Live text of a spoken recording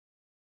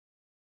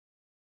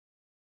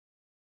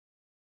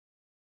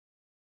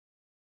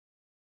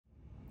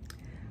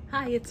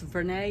Hi, it's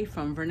Vernay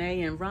from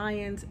Vernay and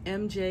Ryan's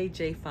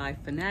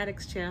MJJ5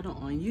 Fanatics channel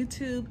on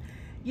YouTube.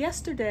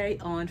 Yesterday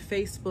on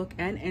Facebook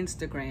and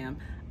Instagram,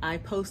 I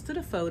posted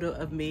a photo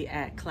of me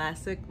at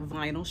Classic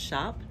Vinyl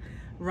Shop.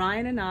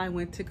 Ryan and I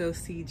went to go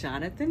see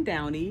Jonathan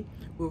Downey,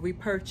 where we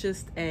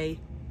purchased a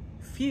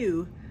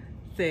few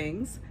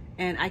things,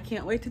 and I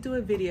can't wait to do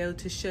a video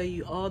to show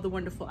you all the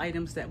wonderful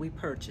items that we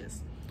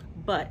purchased.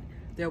 But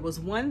there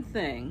was one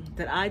thing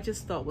that I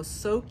just thought was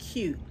so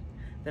cute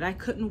that I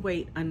couldn't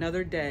wait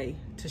another day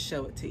to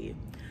show it to you.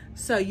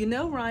 So you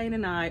know Ryan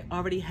and I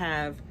already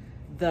have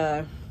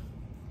the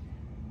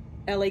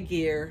LA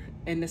gear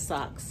and the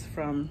socks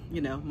from,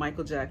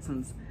 Michael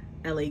Jackson's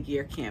LA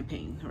gear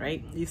campaign,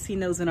 right? You've seen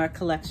those in our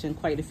collection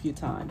quite a few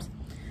times.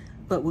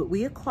 But what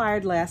we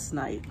acquired last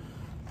night,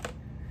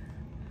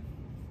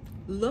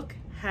 look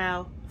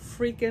how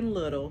freaking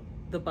little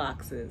the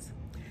box is.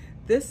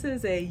 This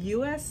is a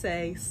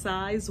USA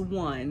size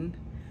 1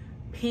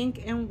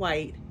 pink and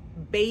white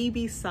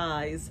baby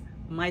size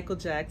Michael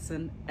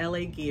Jackson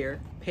LA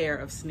gear pair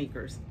of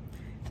sneakers.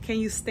 Can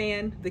you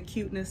stand the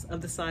cuteness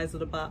of the size of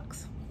the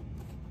box?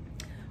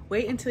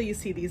 Wait until you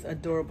see these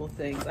adorable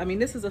things. I mean,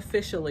 this is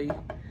officially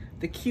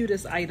the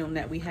cutest item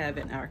that we have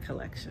in our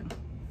collection.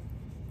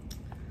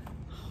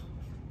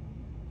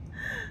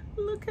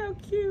 Look how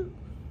cute.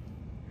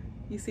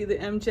 You see the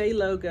MJ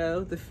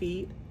logo, the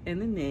feet,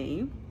 and the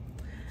name.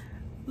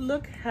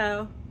 Look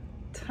how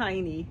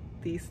tiny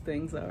these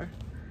things are.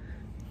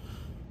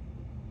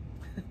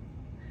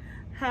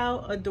 How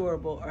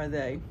adorable are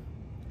they?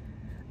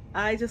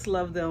 I just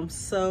love them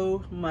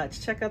so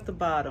much. Check out the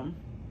bottom.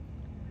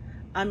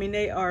 I mean,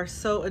 they are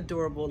so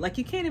adorable. Like,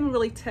 you can't even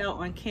really tell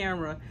on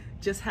camera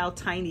just how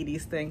tiny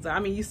these things are.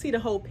 I mean, you see the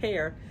whole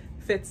pair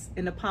fits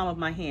in the palm of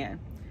my hand.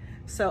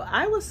 So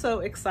I was so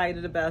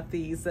excited about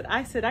these that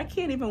I said, I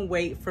can't even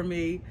wait for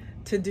me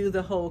to do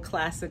the whole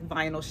Classic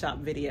Vinyl Shop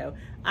video.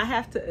 I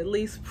have to at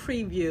least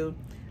preview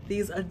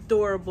these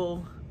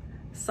adorable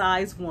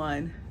size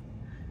 1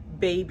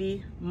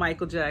 baby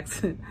Michael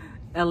Jackson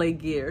LA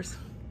gears.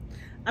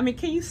 I mean,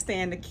 can you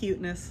stand the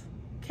cuteness?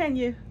 Can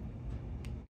you?